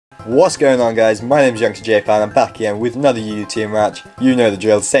What's going on, guys? My name is Youngster J-Pan. I'm back again with another UU team match. You know the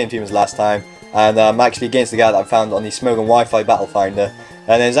drill, same team as last time. And I'm actually against the guy that I found on the Smogon Wi-Fi Battle Finder.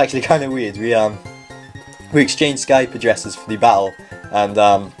 And it's actually kind of weird. We exchanged Skype addresses for the battle.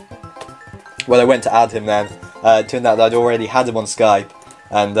 And when I went to add him then, it turned out that I'd already had him on Skype.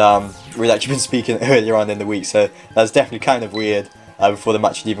 And we'd actually been speaking earlier on in the week. So that's definitely kind of weird before the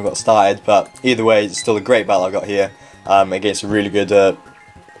match had even got started. But either way, it's still a great battle I got here against a really good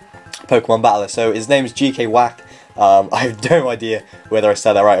Pokemon battler. So his name is GK Whack. I have no idea whether I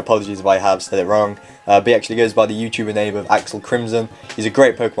said that right. Apologies if I have said it wrong. But he actually goes by the YouTuber name of Axelcrimson. He's a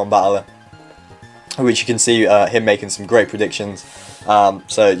great Pokemon battler, which you can see him making some great predictions.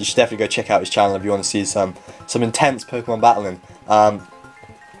 So you should definitely go check out his channel if you want to see some intense Pokemon battling.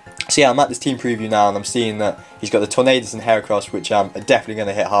 So yeah, I'm at this team preview now, and I'm seeing that he's got the Tornadus and Heracross, which are definitely going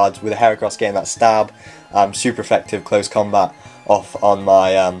to hit hard. With the Heracross getting that stab, super effective close combat off on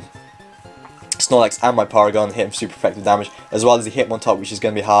my Snorlax and my Paragon, hitting super effective damage, as well as the Hitmontop, which is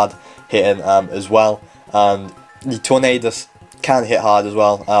going to be hard hitting as well. And the Tornadus can hit hard as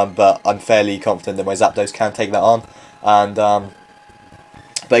well, but I'm fairly confident that my Zapdos can take that on. And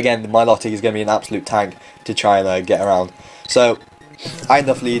but again, the Milotic is going to be an absolute tank to try and get around. So I end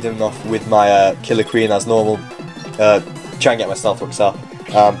up leading off with my Killer Queen as normal, try and get my Stealth Rocks up.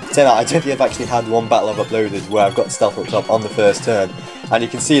 Turn out I don't think I've actually had one battle I've uploaded where I've got Stealth Rocks up on the first turn. And you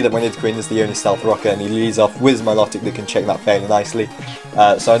can see that my Nidoqueen is the only Stealth Rocker, and he leads off with his Milotic that can check that fairly nicely.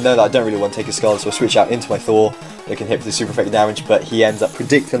 So I know that I don't really want to take a Skull, so I switch out into my Thor that can hit for the super effective damage, but he ends up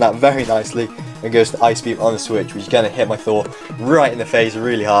predicting that very nicely and goes to Ice Beam on the switch, which is going to hit my Thor right in the face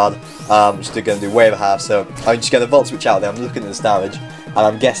really hard, which is going to do way over half. So I'm just going to Volt Switch out there. I'm looking at this damage, and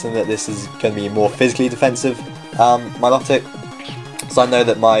I'm guessing that this is going to be a more physically defensive Milotic. So I know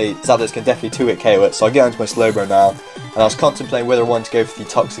that my Zapdos can definitely 2-hit KO it, so I get onto my Slowbro now, and I was contemplating whether I wanted to go for the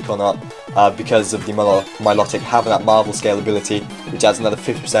Toxic or not, because of the Milotic having that Marvel Scale ability, which adds another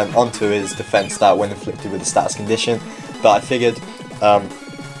 50% onto his defense stat when inflicted with a status condition. But I figured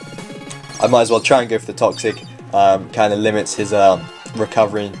I might as well try and go for the Toxic, kind of limits his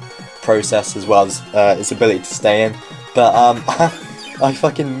recovery process as well as his ability to stay in. But I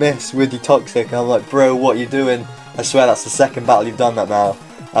fucking miss with the Toxic, and I'm like, bro, what are you doing? I swear that's the second battle you've done that now.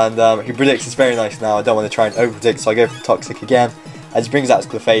 And he predicts it's very nice now. I don't want to try and over-predict, so I go for the Toxic again. And he brings out his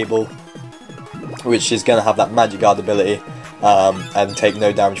Clefable, which is going to have that Magic Guard ability and take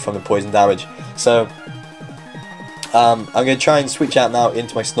no damage from the poison damage. So I'm going to try and switch out now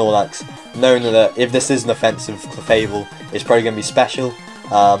into my Snorlax, knowing that if this is an offensive Clefable, it's probably going to be special,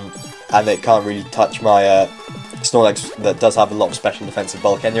 and it can't really touch my Snorlax that does have a lot of special defensive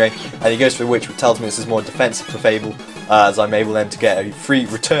bulk anyway. And he goes for Witch, which tells me this is more defensive Clefable, as I'm able then to get a free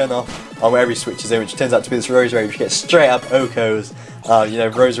return off on wherever he switches in, which turns out to be this Roserade, which gets straight up Okos. You know,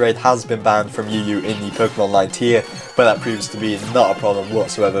 Roserade has been banned from UU in the Pokemon Online tier, but that proves to be not a problem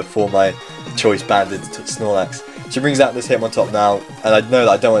whatsoever for my choice banded Snorlax. So he brings out this Hitmontop now, and I know that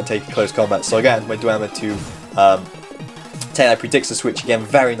I don't want to take a close combat, so I get into my Dwemer to Taylor predicts the switch again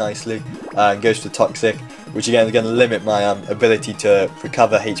very nicely, and goes for the Toxic, which again is going to limit my ability to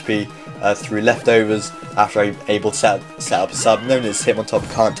recover HP through leftovers after I'm able to set up a sub. Knowing this Hitmontop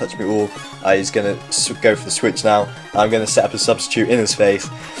can't touch me all, he's going to go for the switch now. I'm going to set up a substitute in his face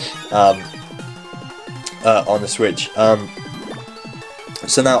on the switch.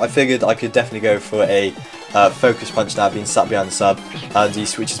 So now I figured I could definitely go for a Focus Punch now, being sat behind the sub, and he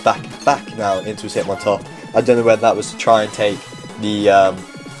switches back now into his Hitmontop. I don't know whether that was to try and take the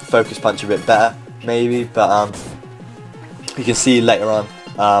Focus Punch a bit better, maybe, but you can see later on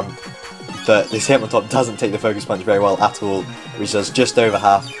that this Hitmontop doesn't take the Focus Punch very well at all, which does just over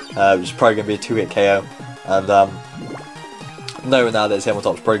half, which is probably going to be a 2-hit KO. And knowing now that his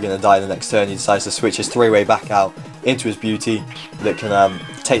Hitmontop's probably going to die the next turn, he decides to switch his 3-way back out into his Beauty that can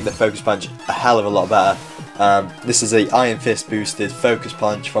take the Focus Punch a hell of a lot better. This is a Iron Fist boosted Focus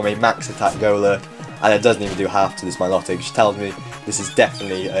Punch from a max attack Golurk, and it doesn't even do half to this Milotic, which tells me this is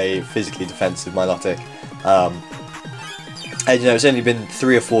definitely a physically defensive Milotic. And you know, it's only been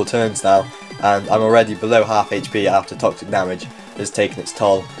 3 or 4 turns now, and I'm already below half HP after Toxic damage has taken its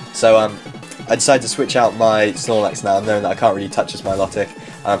toll. So I decided to switch out my Snorlax now, knowing that I can't really touch this Milotic,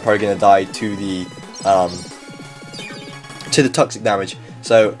 and I'm probably going to die to the Toxic damage.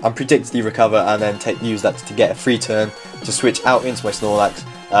 So I'm predicting the recover and then use that to get a free turn to switch out into my Snorlax,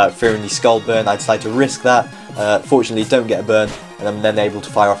 fearing the Skull Burn. I decide to risk that. Fortunately, don't get a burn, and I'm then able to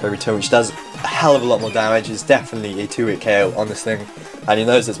fire off every turn, which does a hell of a lot more damage. It's definitely a 2-hit KO on this thing, and he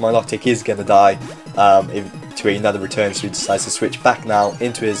knows that Milotic is going to die to another return, so he decides to switch back now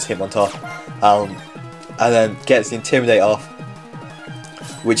into his Hitmontop, and then gets the Intimidate off,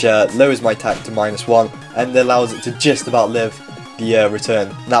 which lowers my attack to -1 and allows it to just about live the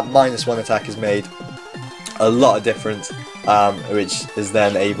return. That -1 attack has made a lot of difference, which is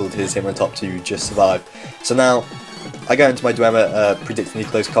then enabled his Hitmontop to just survive. So now I go into my dilemma, predicting the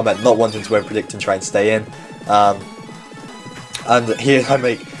close combat, not wanting to over-predict and try and stay in. And here I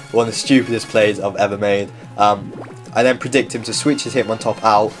make one of the stupidest plays I've ever made. I then predict him to switch his Hitmontop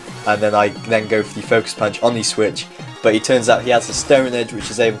out, and then I then go for the Focus Punch on the switch, but it turns out he has a Stone Edge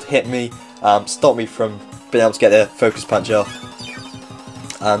which is able to hit me, stop me from being able to get the Focus Punch off,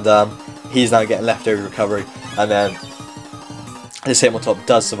 and he's now getting leftover recovery, and then this Hitmontop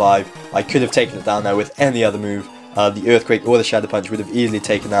does survive. I could have taken it down now with any other move. The Earthquake or the Shadow Punch would have easily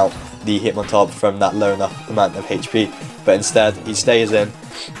taken out the Hitmontop from that low enough amount of HP, but instead he stays in,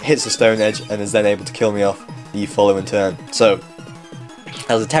 hits the Stone Edge, and is then able to kill me off the following turn. So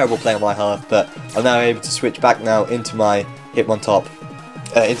that was a terrible play on my half, but I'm now able to switch back now into my Hitmontop,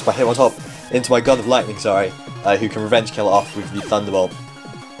 into my God of Lightning, sorry, who can revenge kill it off with the Thunderbolt.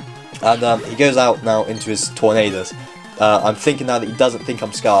 And he goes out now into his Tornadoes. I'm thinking now that he doesn't think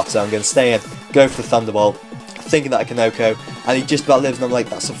I'm Scarf, so I'm going to stay in, go for the Thunderbolt, thinking that I can Oko, and he just about lives, and I'm like,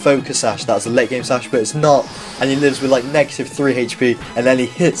 that's a Focus Sash, that's a late game Sash, but it's not, and he lives with like -3 HP, and then he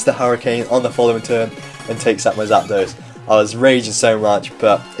hits the Hurricane on the following turn and takes out my Zapdos. I was raging so much,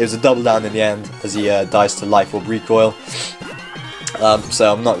 but it was a double down in the end as he dies to Life Orb Recoil,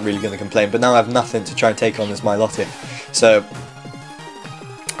 so I'm not really going to complain, but now I have nothing to try and take on this Milotic, so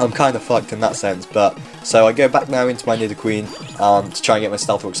I'm kind of fucked in that sense. But so I go back now into my Nidoqueen to try and get my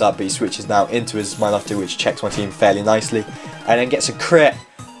Stealth Rocks up, but he switches now into his Milotic, which checks my team fairly nicely, and then gets a crit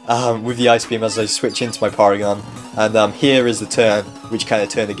with the Ice Beam as I switch into my Porygon. And here is the turn which kind of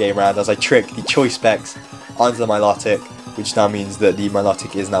turned the game around as I trick the Choice Specs onto the Milotic, which now means that the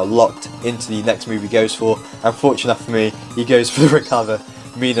Milotic is now locked into the next move he goes for. And fortunate enough for me, he goes for the Recover,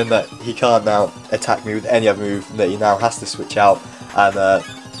 meaning that he can't now attack me with any other move, that he now has to switch out and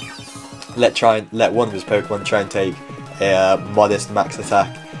let one of his Pokemon try and take a modest max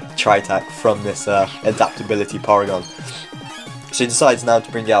attack, Tri-Attack from this adaptability Porygon. So he decides now to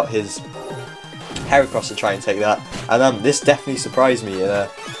bring out his Heracross to try and take that, and this definitely surprised me.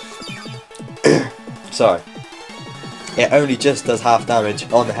 Sorry, it only just does half damage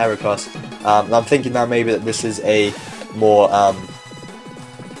on the Heracross, and I'm thinking now maybe that this is a more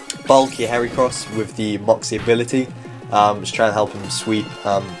bulky Heracross with the Moxie ability, just trying to help him sweep.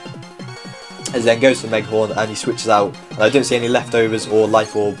 As then goes to Meghorn, and he switches out, and I don't see any leftovers or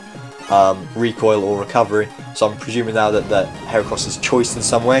Life Orb recoil or recovery, so I'm presuming now that Heracross is choiced in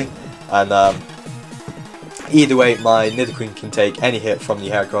some way, and either way my Nidoqueen can take any hit from the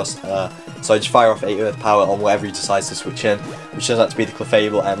Heracross, so I just fire off 8 Earth Power on whatever he decides to switch in, which turns out to be the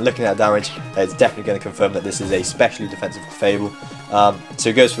Clefable, and looking at damage, it's definitely going to confirm that this is a specially defensive Clefable. So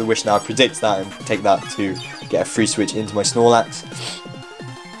he goes for the Wish now, predicts that, and take that to get a free switch into my Snorlax.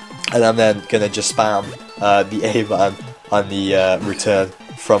 And I'm then going to just spam the A button on the return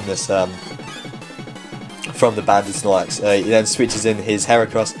from this from the banded Snorlax. He then switches in his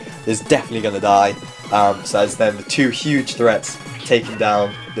Heracross. Is definitely going to die. So as then the two huge threats taken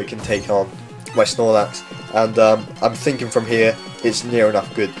down that can take on my Snorlax. And I'm thinking from here it's near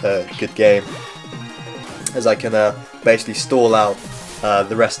enough good game, as I can basically stall out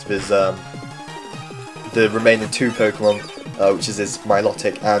the rest of his the remaining 2 Pokemon. Which is his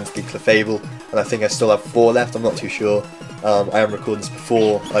Milotic and the Clefable, and I think I still have 4 left, I'm not too sure. I am recording this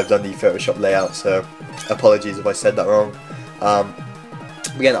before I've done the Photoshop layout, so apologies if I said that wrong.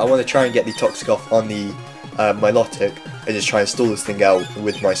 Again, I want to try and get the Toxic off on the Milotic and just try and stall this thing out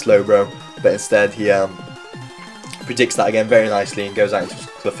with my Slowbro, but instead he predicts that again very nicely and goes out into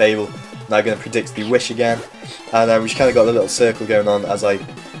Clefable. Now I'm going to predict the Wish again, and we just kind of got a little circle going on as I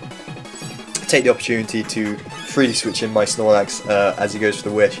take the opportunity to freely switch in my Snorlax as he goes for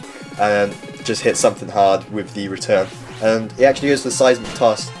the Wish, and just hit something hard with the return. And he actually goes for the Seismic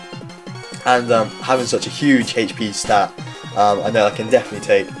Toss, and having such a huge HP stat, I know I can definitely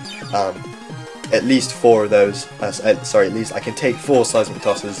take at least 4 of those, sorry, at least I can take 4 Seismic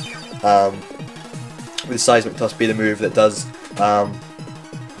Tosses, with Seismic Toss be the move that does,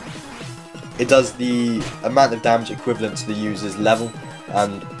 it does the amount of damage equivalent to the user's level,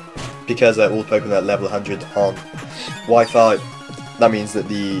 and because all Pokemon are level 100 on Wi-Fi, that means that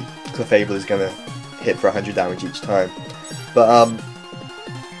the Clefable is going to hit for 100 damage each time. But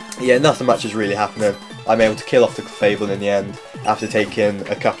yeah, nothing much is really happening. I'm able to kill off the Clefable in the end after taking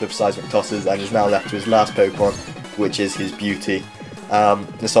a couple of Seismic Tosses, and is now left to his last Pokemon, which is his Beauty.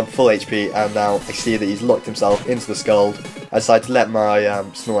 Just on full HP, and now I see that he's locked himself into the Scald. I decide to let my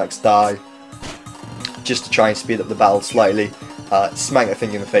Snorlax die, just to try and speed up the battle slightly. smack that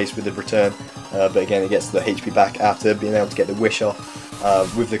thing in the face with the return, but again it gets the HP back after being able to get the wish off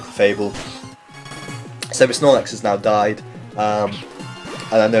with the Fable. So the Snorlax has now died, and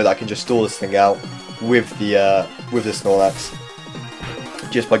I know that I can just stall this thing out with the Snorlax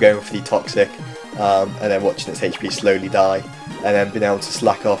just by going for the Toxic, and then watching its HP slowly die, and then being able to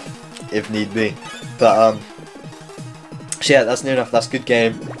slack off if need be. But so yeah, that's near enough. That's a good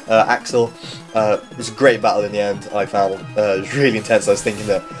game. Axel, it was a great battle in the end. I found it was really intense. I was thinking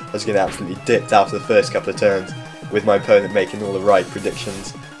that I was getting absolutely dipped after the first couple of turns, with my opponent making all the right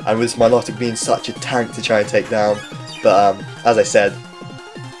predictions, and with Milotic being such a tank to try and take down. But as I said,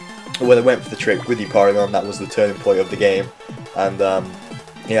 when I went for the trick with Porygon, that was the turning point of the game, and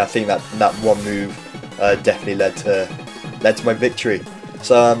yeah, I think that one move definitely led to my victory.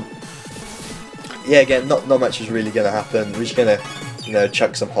 So yeah, again, not much is really going to happen. We're just going to, you know,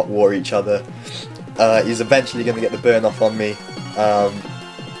 chuck some hot water at each other. He's eventually going to get the burn off on me,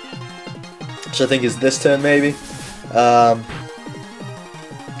 which I think is this turn maybe. I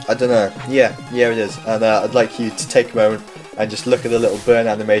don't know. Yeah, it is. And I'd like you to take a moment and just look at the little burn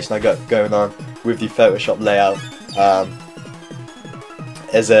animation I got going on with the Photoshop layout.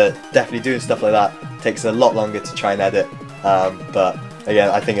 Definitely doing stuff like that takes a lot longer to try and edit, but again,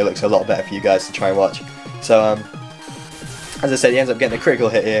 I think it looks a lot better for you guys to try and watch. So as I said, he ends up getting a critical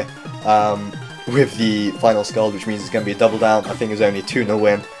hit here with the final Scald, which means it's going to be a double down. I think it was only a 2-0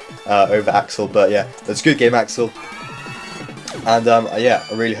 win over Axel, but yeah, that's a good game, Axel. And yeah,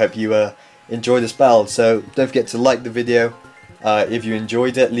 I really hope you enjoyed this battle. So don't forget to like the video if you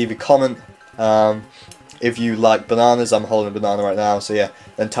enjoyed it. Leave a comment if you like bananas. I'm holding a banana right now, so yeah.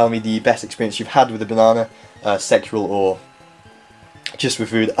 Then tell me the best experience you've had with a banana, sexual or just with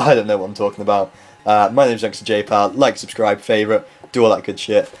food. I don't know what I'm talking about. My name's JPal. Like, subscribe, favourite, do all that good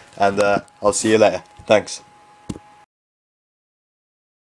shit, and I'll see you later. Thanks.